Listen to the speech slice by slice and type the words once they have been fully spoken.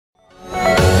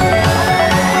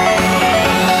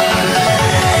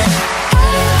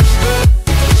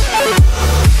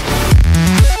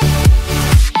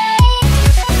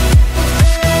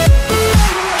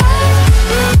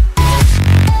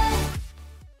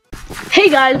Hey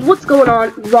guys, what's going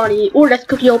on? Ronnie or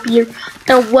DeathCookieOP here,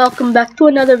 and welcome back to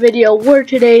another video where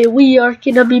today we are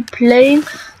gonna be playing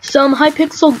some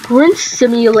Hypixel Grinch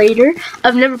Simulator.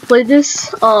 I've never played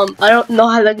this. I don't know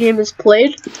how the game is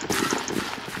played.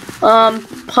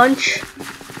 Punch.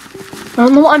 I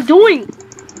don't know what I'm doing.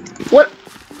 What?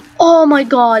 Oh my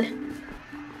god.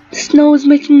 The snow is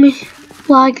making me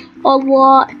lag a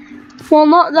lot. Well,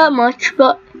 not that much,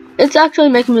 but it's actually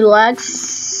making me lag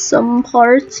some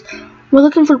parts. We're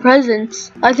looking for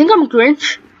presents. I think I'm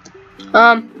Grinch.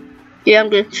 Yeah, I'm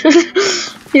Grinch.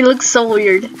 He looks so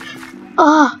weird.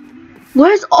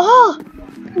 Where's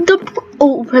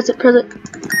present.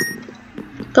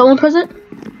 Got one present.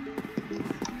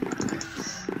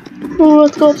 Oh,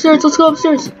 let's go upstairs.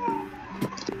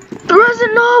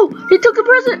 Present, no! He took a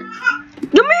present!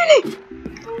 The meanie!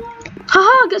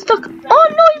 Haha, get stuck. Oh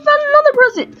no, he found another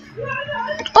present!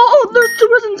 Oh, there's two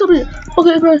presents over here.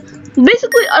 Okay,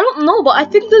 basically, I don't know, but I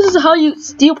think this is how you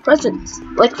steal presents.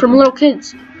 Like, from little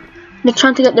kids. They're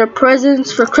trying to get their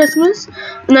presents for Christmas.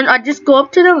 And then I just go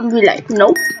up to them and be like,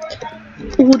 nope.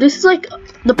 Oh, this is like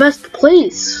the best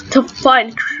place to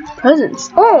find presents.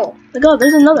 Oh my god,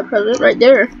 there's another present right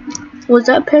there. Was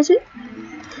that a present?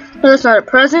 No, that's not a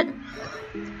present.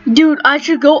 Dude, I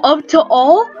should go up to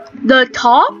the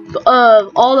top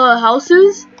of all the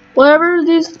houses. Whatever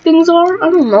these things are. I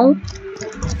don't know.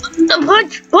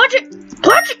 Punch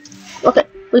it! Okay,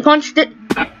 we punched it.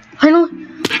 Finally.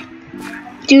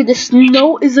 Dude, the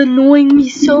snow is annoying me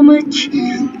so much.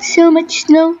 So much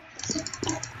snow.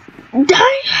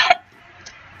 Die!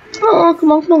 Oh,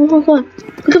 come on. We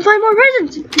can find more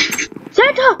presents.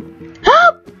 Santa,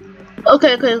 help!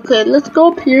 Okay. Let's go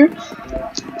up here.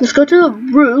 Let's go to the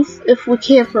roof if we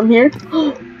can from here.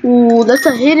 Ooh, that's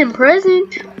a hidden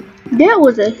present. That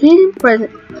was a hidden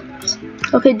present.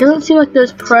 Okay, doesn't seem like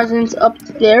there's presents up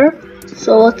there.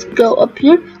 So let's go up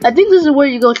here. I think this is where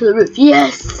you go to the roof.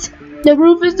 Yes! The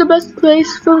roof is the best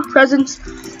place for presents.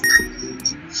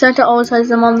 Santa always has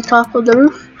them on the top of the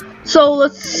roof. So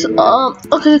let's,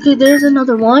 okay, there's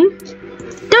another one.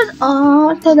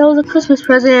 I thought that was a Christmas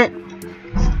present.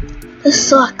 This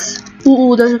sucks.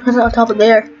 Ooh, there's a present on top of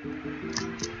there.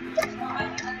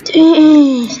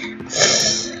 Dang.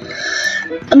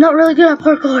 I'm not really good at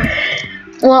parkour.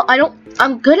 Well,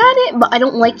 I'm good at it, but I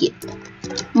don't like it.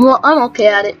 Well, I'm okay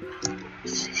at it.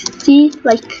 See,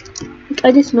 like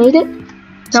I just made it.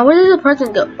 Now where does the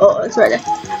present go? Oh, it's right there.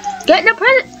 Get the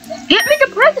present! Get me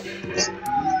the present!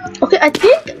 Okay, I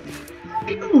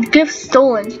think gift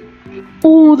stolen.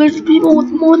 Oh, there's people with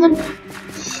more than...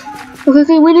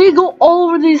 Okay, we need to go all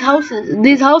over these houses.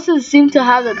 These houses seem to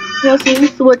have the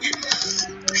presents, which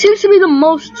seems to be the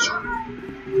most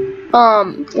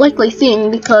likely thing,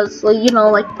 because, like, you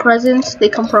know, like presents, they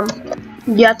come from,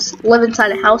 you have to live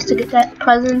inside a house to get that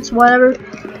presents, whatever.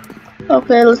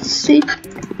 Okay, let's see.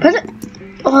 Present.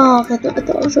 Oh, I thought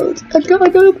there was a present. I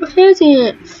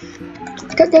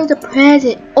thought there was a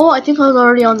present. Oh, I think I was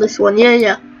already on this one.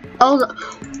 Yeah.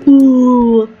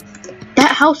 Ooh,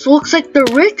 that house looks like they're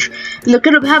rich, and they're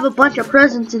gonna have a bunch of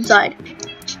presents inside.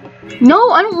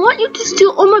 No, I don't want you to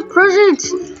steal all my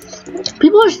presents.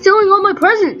 People are stealing all my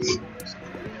presents.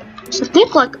 I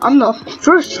think like I'm the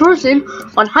first person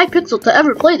on Hypixel to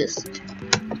ever play this.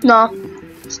 No,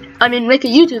 I mean make a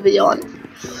YouTube video on it.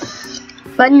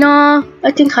 But no,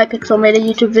 I think Hypixel made a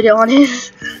YouTube video on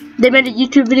it. They made a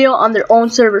YouTube video on their own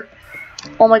server.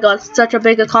 Oh my god, such a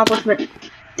big accomplishment.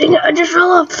 Dang it, I just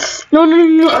fell off. No,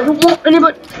 I don't want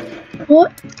anybody.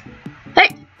 What?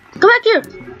 Hey, come back here.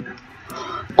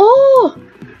 Oh!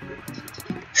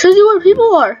 Shows you where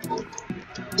people are.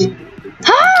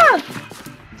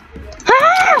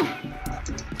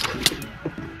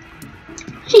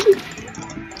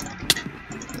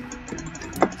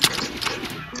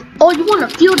 Oh, you want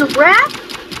to feel the wrath?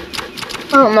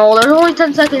 I don't know, there's only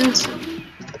 10 seconds.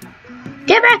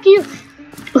 Get back here!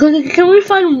 Okay, can we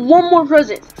find one more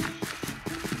present?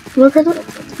 More present?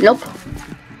 Nope.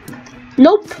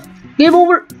 Game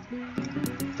over.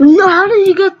 No, how did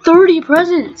you get 30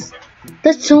 presents?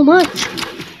 That's so much.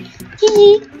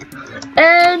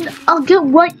 And I'll get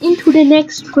right into the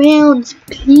next round.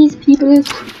 Please, people.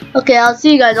 Okay, I'll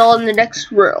see you guys all in the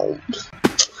next round.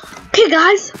 Okay,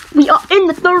 guys, we are in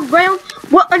the third round.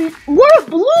 What a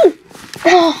blue!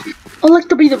 Oh, I'd like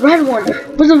to be the red one.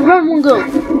 Where's the red one go?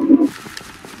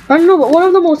 I don't know, but one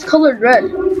of them was colored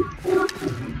red.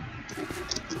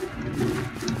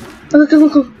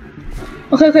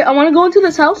 Okay, I want to go into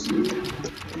this house.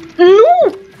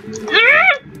 No!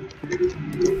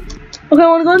 Okay, I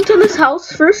want to go into this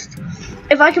house first.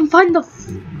 If I can find the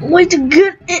way to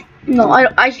get it. No,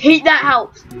 I hate that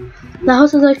house. The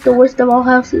house is like the worst of all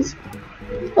houses.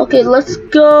 Okay, let's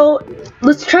go.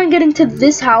 Let's try and get into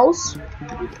this house.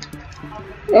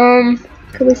 Can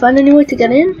we find any way to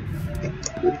get in?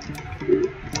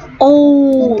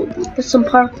 Oh, there's some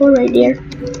parkour right there.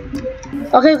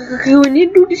 Okay, we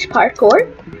need to do this parkour.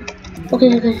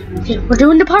 Okay, we're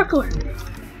doing the parkour.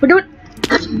 We're doing.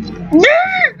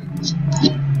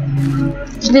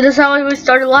 This is how we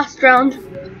started last round.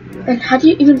 And how do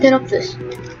you even get up this?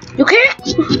 You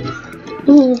can't.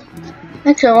 Ooh,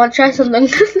 actually, I want to try something.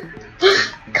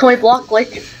 Can we block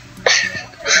glitch?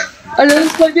 I know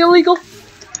this might be illegal.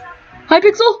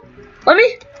 Hypixel, let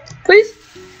me, please.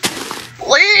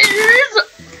 Please.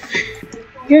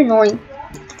 You're annoying.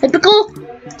 Hypixel.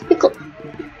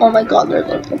 Oh my God, there's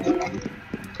a.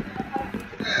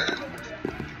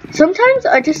 Sometimes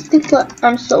I just think that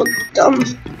I'm so dumb.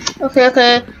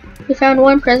 Okay. We found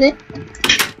one present.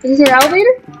 Is this an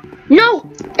elevator? No,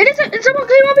 it isn't. And someone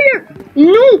came up here.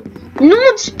 No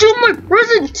one stole my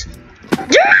present.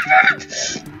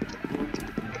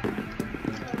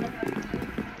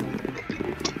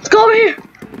 Let's go over here.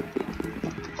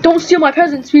 Don't steal my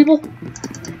presents, people.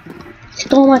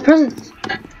 Stole my presents.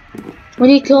 We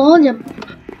need to kill all of them.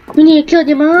 We need to kill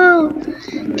them all.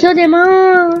 Kill them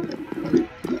all.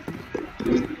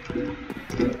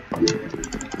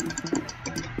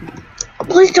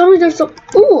 Please tell me there's some.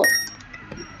 Ooh.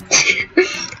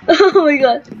 Oh my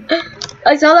God.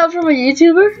 I saw that from a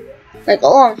YouTuber like a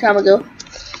long time ago.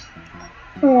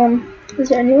 Is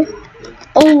there any way?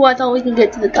 Oh, I thought we can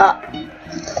get to the top.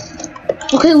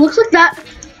 Okay, looks like that.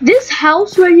 This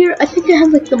house right here, I think it has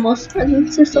like the most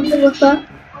presents or something like that.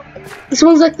 This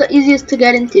one's like the easiest to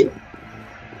get into.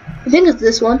 I think it's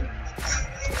this one.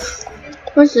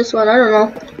 Where's this one? I don't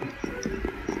know.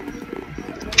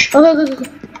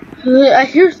 Okay. I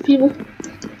hear people.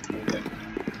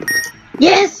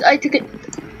 Yes, I took it.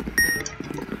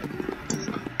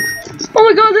 Oh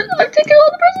my God, I'm taking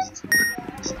all the presents.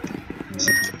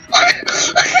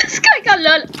 This guy got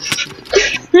none.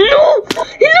 No,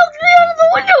 he looked me out of the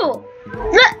window.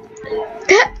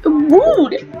 That's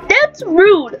rude. That's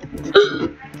rude.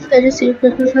 I just see a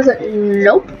Christmas present.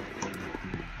 Nope.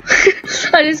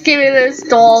 I just came in there and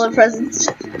stole all the presents.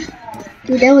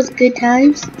 Dude, that was good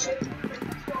times.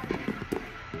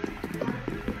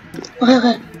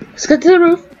 Okay. Let's get to the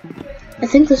roof. I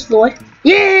think this is the way.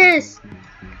 Yes!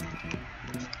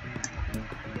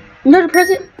 Another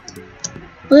present.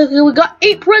 Okay, we got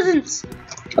 8 presents.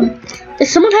 If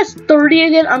someone has 30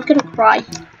 again, I'm gonna cry.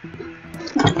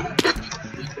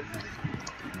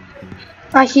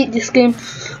 I hate this game.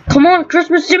 Come on,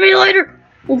 Christmas Simulator!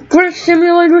 Grinch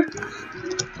Simulator!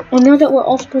 I know that we're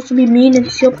all supposed to be mean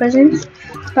and steal presents,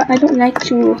 but I don't like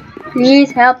to.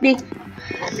 Please help me.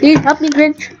 Please help me,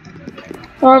 Grinch.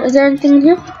 Is there anything in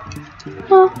here?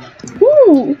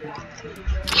 Ooh.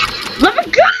 Let me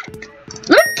get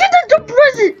the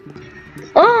present!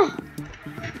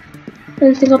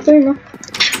 Anything up there? No.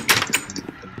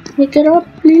 Let me get up,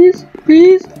 please.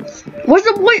 Where's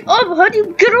the way up? How do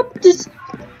you get up this?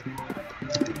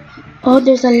 Oh,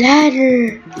 there's a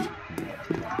ladder.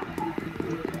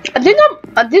 I think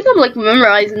I'm like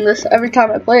memorizing this every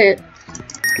time I play it.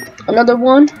 Another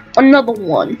one.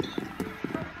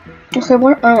 Okay,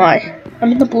 where am I?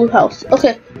 I'm in the blue house.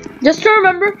 Okay, just to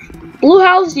remember, blue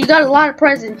house, you got a lot of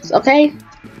presents, okay?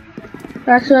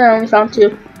 Actually, I only found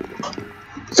 2.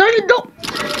 So you don't.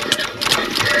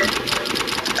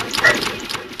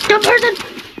 That person.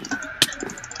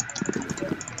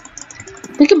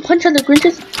 We can punch on the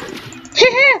Grinches.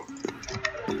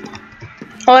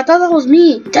 Oh, I thought that was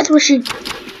me. Death wishing.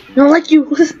 I don't like you.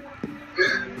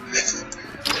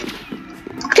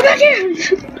 Come back here.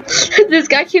 This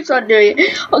guy keeps on doing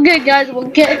it. Okay, guys, we'll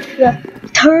get to the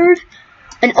 3rd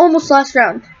and almost last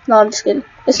round. No, I'm just kidding.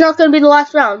 It's not gonna be the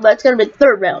last round, but it's gonna be the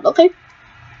 3rd round. Okay.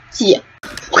 See ya.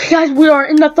 Okay, guys, we are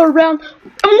in the 3rd round.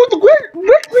 I'm with the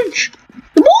Red Grinch.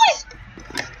 The boys.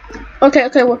 Okay,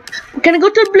 we're gonna go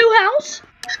to the blue house,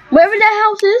 wherever that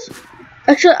house is.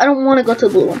 Actually, I don't want to go to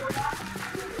the blue one.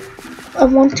 I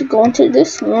want to go into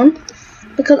this one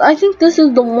because I think this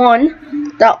is the one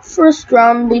that first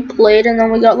round we played, and then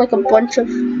we got like a bunch of.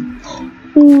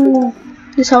 Ooh,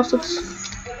 this house looks.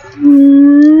 Come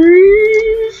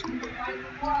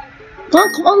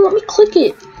on, let me click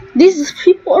it. These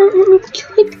people aren't letting me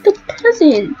click the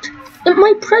present. It's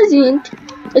my present.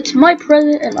 It's my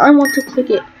present, and I want to click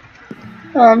it.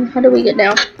 How do we get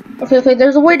down? Okay,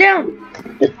 there's a way down.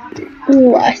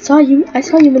 Ooh, I saw you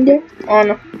in there. Oh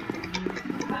no.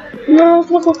 No,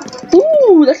 come on.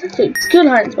 Ooh, that's actually a good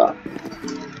hiding spot.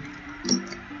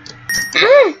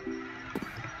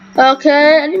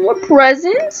 Okay, any more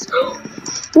presents?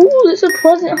 Ooh, there's a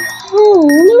present.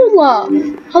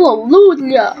 Hallelujah.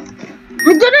 Hallelujah.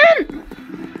 We got in.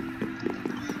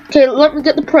 Okay, let me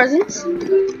get the presents. Oh my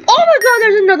god,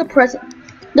 there's another present.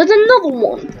 There's another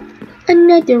one.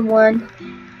 Another one.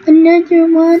 Another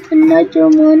one. Another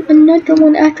one. Another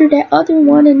one after that other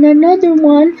one. And another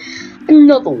one.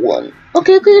 Another one.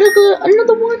 Okay,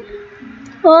 another one.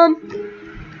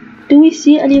 Do we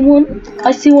see anyone?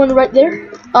 I see one right there.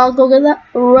 I'll go get that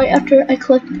right after I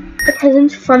collect the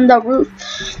presents from the roof.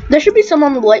 There should be some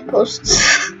on the light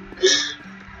posts.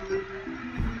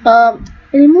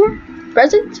 Any more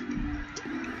presents?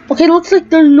 Okay, looks like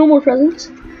there's no more presents.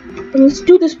 And let's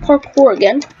do this parkour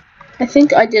again. I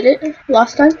think I did it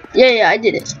last time. Yeah, I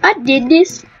did it. I did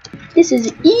this. This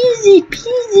is easy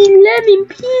peasy lemon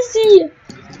peasy.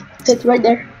 It's right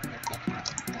there.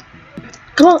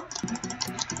 Come on.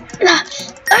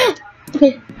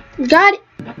 Okay, got it.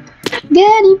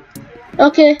 Got it.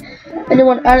 Okay,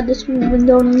 anyone out of this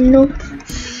window? No.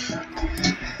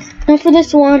 Now for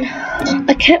this one,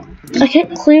 I can't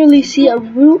clearly see a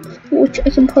route which I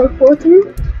can parkour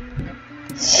through.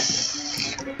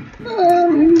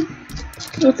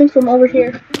 I think from over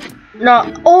here. No.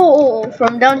 Oh,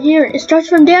 from down here. It starts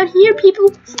from down here,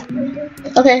 people.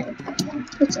 Okay,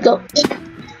 let's go.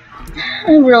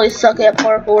 I really suck at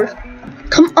parkour.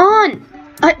 Come on!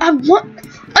 I'm in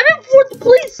 4th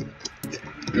place!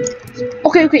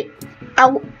 Okay.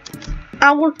 Our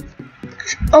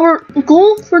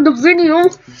goal for the video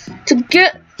to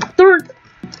get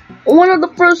one of the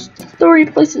first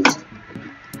 30 places.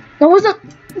 That was the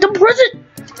present!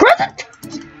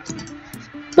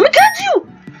 Let me catch you!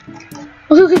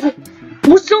 Okay.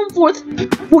 We're still in 4th.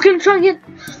 We're gonna try and get.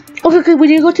 Okay. We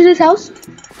need to go to this house.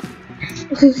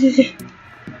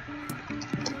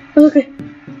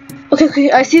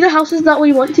 Okay. I see the houses that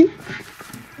we went to.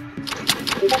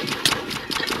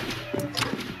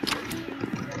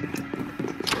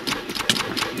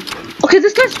 Okay,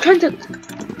 this guy's trying to.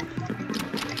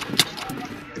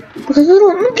 Okay,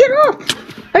 let me get up.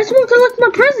 I just want to collect my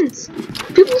presents.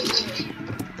 People.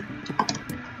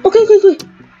 Okay.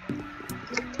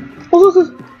 Oh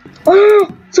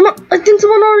no. I think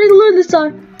someone already looted this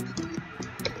time.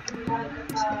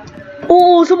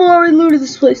 Oh, someone already looted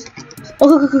this place.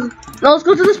 Okay. Now let's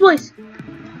go to this place.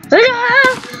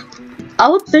 I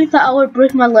would think that I would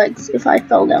break my legs if I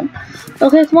fell down.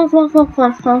 Okay, come on.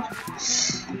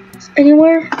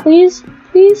 Anywhere, please.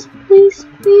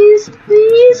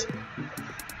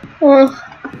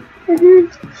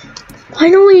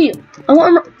 Finally,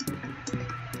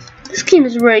 this game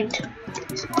is rigged.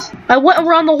 I went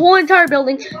around the whole entire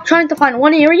building trying to find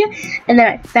one area, and then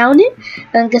I found it,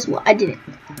 and guess what? I didn't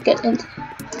get into.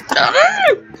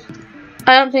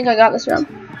 I don't think I got this round.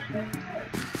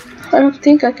 I don't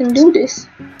think I can do this.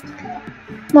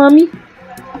 Mommy,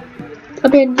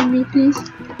 abandon me, please.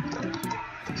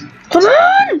 Come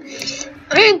on!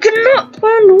 I cannot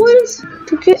find ways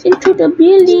to get into the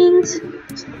buildings.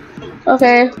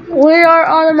 Okay, we are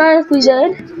automatically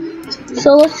dead.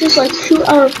 So let's just like shoot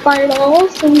our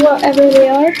fireballs and whatever they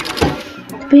are.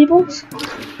 People.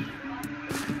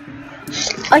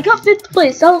 I got 5th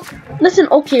place. So that's an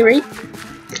okay rate.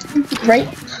 Right?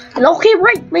 An okay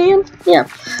rate, man. Yeah.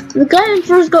 The guy in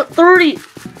first got 30.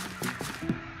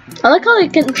 I like how they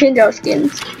can change our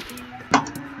skins.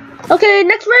 Okay,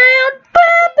 next round.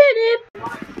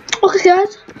 Okay,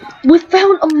 guys, we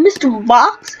found a mystery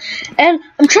box, and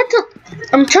I'm trying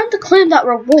to claim that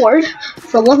reward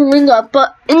for leveling up,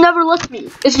 but it never lets me.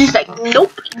 It's just like,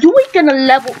 nope, you ain't gonna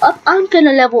level up. I'm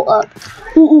gonna level up.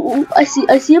 Ooh, I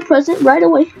see a present right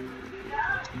away.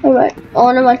 All right.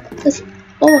 Oh, never mind.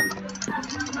 Oh,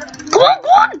 come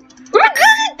on! Let me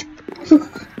get it.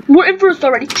 We're in first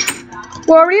already.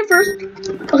 We're already in first.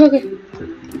 Okay.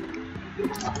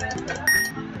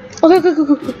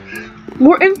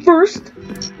 We're in first.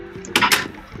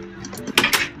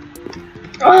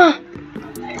 Come on.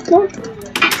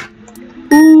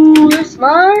 Ooh, they're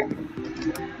smart.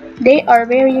 They are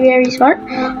very, very smart.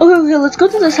 Okay, let's go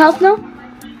to this house now.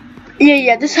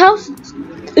 Yeah, this house,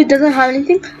 it doesn't have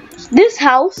anything. This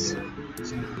house,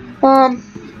 I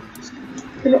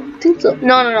don't think so.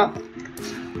 No.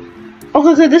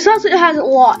 Okay, this house, it has a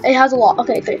lot.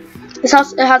 Okay. This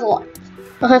house, it has a lot.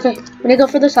 Okay. We need to go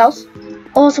for this house.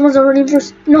 Oh, someone's already in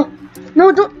first. No,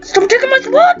 don't stop taking my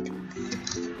spot.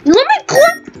 Let me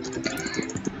click.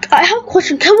 I have a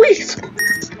question. Can we?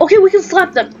 Okay, we can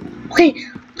slap them. Okay,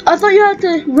 I thought you had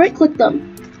to right click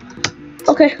them.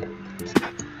 Okay,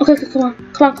 come on.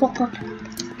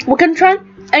 We're gonna try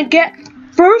and get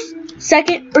first,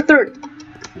 second, or third.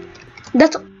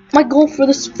 That's my goal for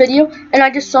this video, and I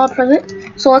just saw a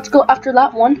present. So let's go after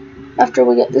that one. after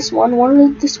we get this one. Where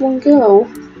did this one go?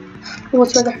 Oh,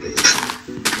 what's right there?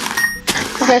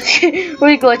 Okay,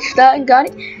 we glitched that and got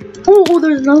it. Oh,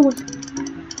 there's another one.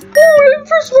 Oh, we're in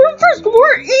first. We're in first.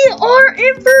 We are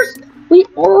in first. We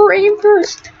are in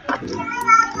first.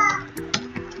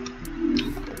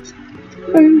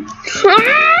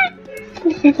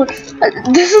 Oh my god,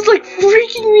 this is like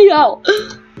freaking me out.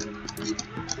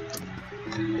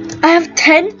 I have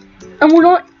 10, and we're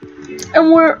not,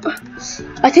 and we're.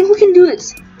 I think we can do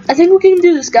this. I think we can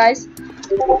do this, guys.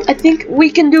 I think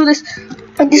we can do this.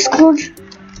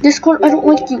 Discord, I don't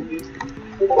like you.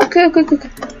 Okay. Okay,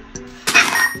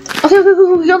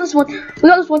 we got this one.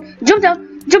 Jump down.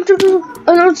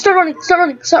 Oh no, start running.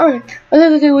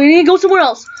 Okay, we need to go somewhere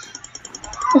else.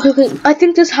 Okay, I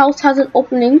think this house has an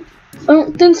opening. I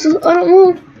don't think so. I don't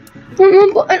know.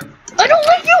 But I don't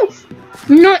like you.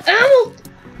 Not ammo.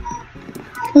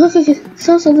 Okay.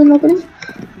 So there's an opening.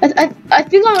 I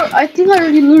think I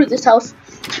already looted this house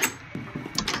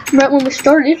right when we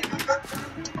started.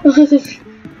 Okay.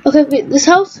 This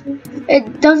house,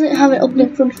 it doesn't have an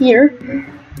opening from here,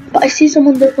 but I see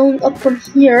someone there going up from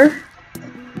here.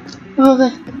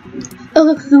 Okay,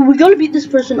 we gotta beat this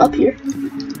person up here.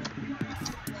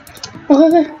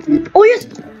 Okay. Oh yes.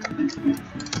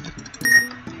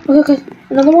 Okay.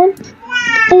 Another one.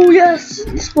 Oh yes.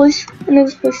 This place.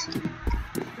 Another place.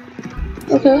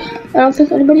 Okay. I don't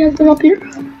think anybody has been up here.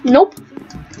 Nope.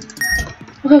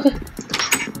 Okay.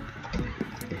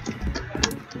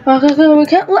 We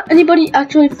can't let anybody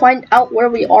actually find out where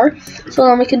we are, so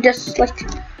then we can just like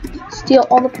steal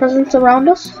all the presents around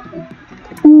us.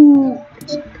 Ooh.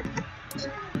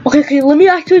 Okay, let me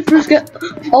actually first get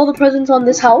all the presents on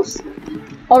this house,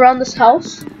 around this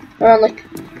house, around like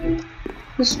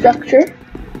the structure.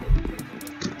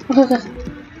 Okay.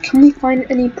 Can we find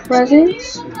any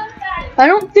presents? I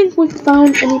don't think we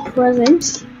found any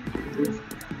presents.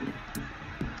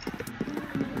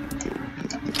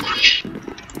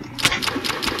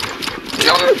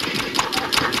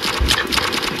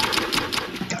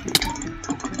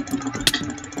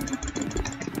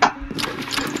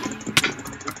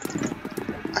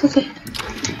 Okay.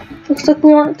 Looks like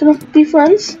we aren't gonna be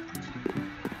friends.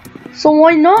 So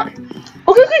why not?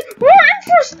 Okay, we are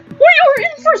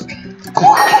in first!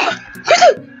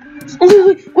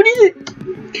 Okay, what do you think?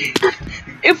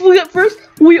 If we get first,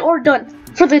 we are done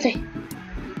for the day.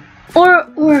 Or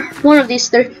one of these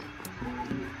three.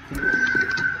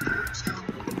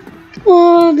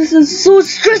 Oh, this is so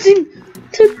stressing.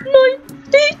 10, 9,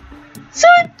 8,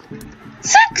 7,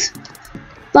 6,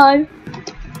 5,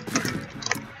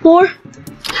 4.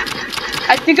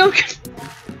 I think I'm good.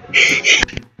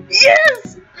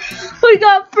 Yes! We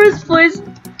got first place.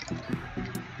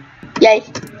 Yay.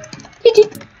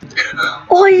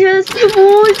 Oh yes,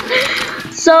 boys.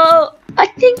 So I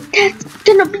think that's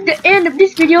gonna be the end of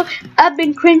this video. I've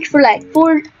been cringe for like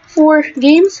four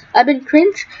games. I've been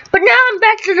cringe, but now I'm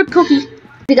back to the cookie.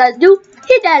 If you guys do,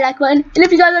 hit that like button, and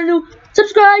if you guys are new,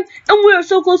 subscribe. And we are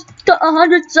so close to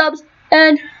 100 subs,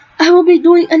 and I will be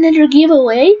doing another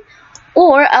giveaway,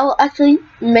 or I will actually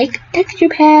make a texture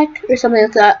pack or something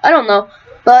like that. I don't know,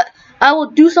 but I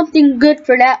will do something good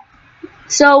for that.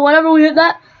 So whenever we hit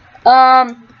that,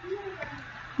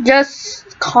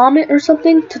 just comment or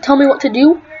something to tell me what to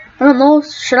do. I don't know,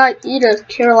 should I eat a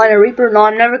Carolina Reaper? No,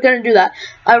 I'm never gonna do that.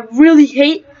 I really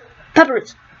hate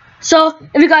peppers. So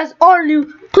if you guys are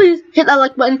new, please hit that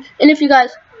like button. And if you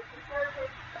guys,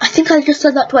 I think I just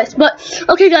said that twice, but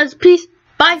okay guys, peace,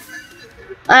 bye.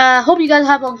 Hope you guys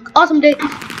have an awesome day,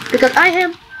 because I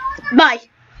am. Bye.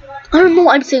 I don't know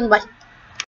why I'm saying bye.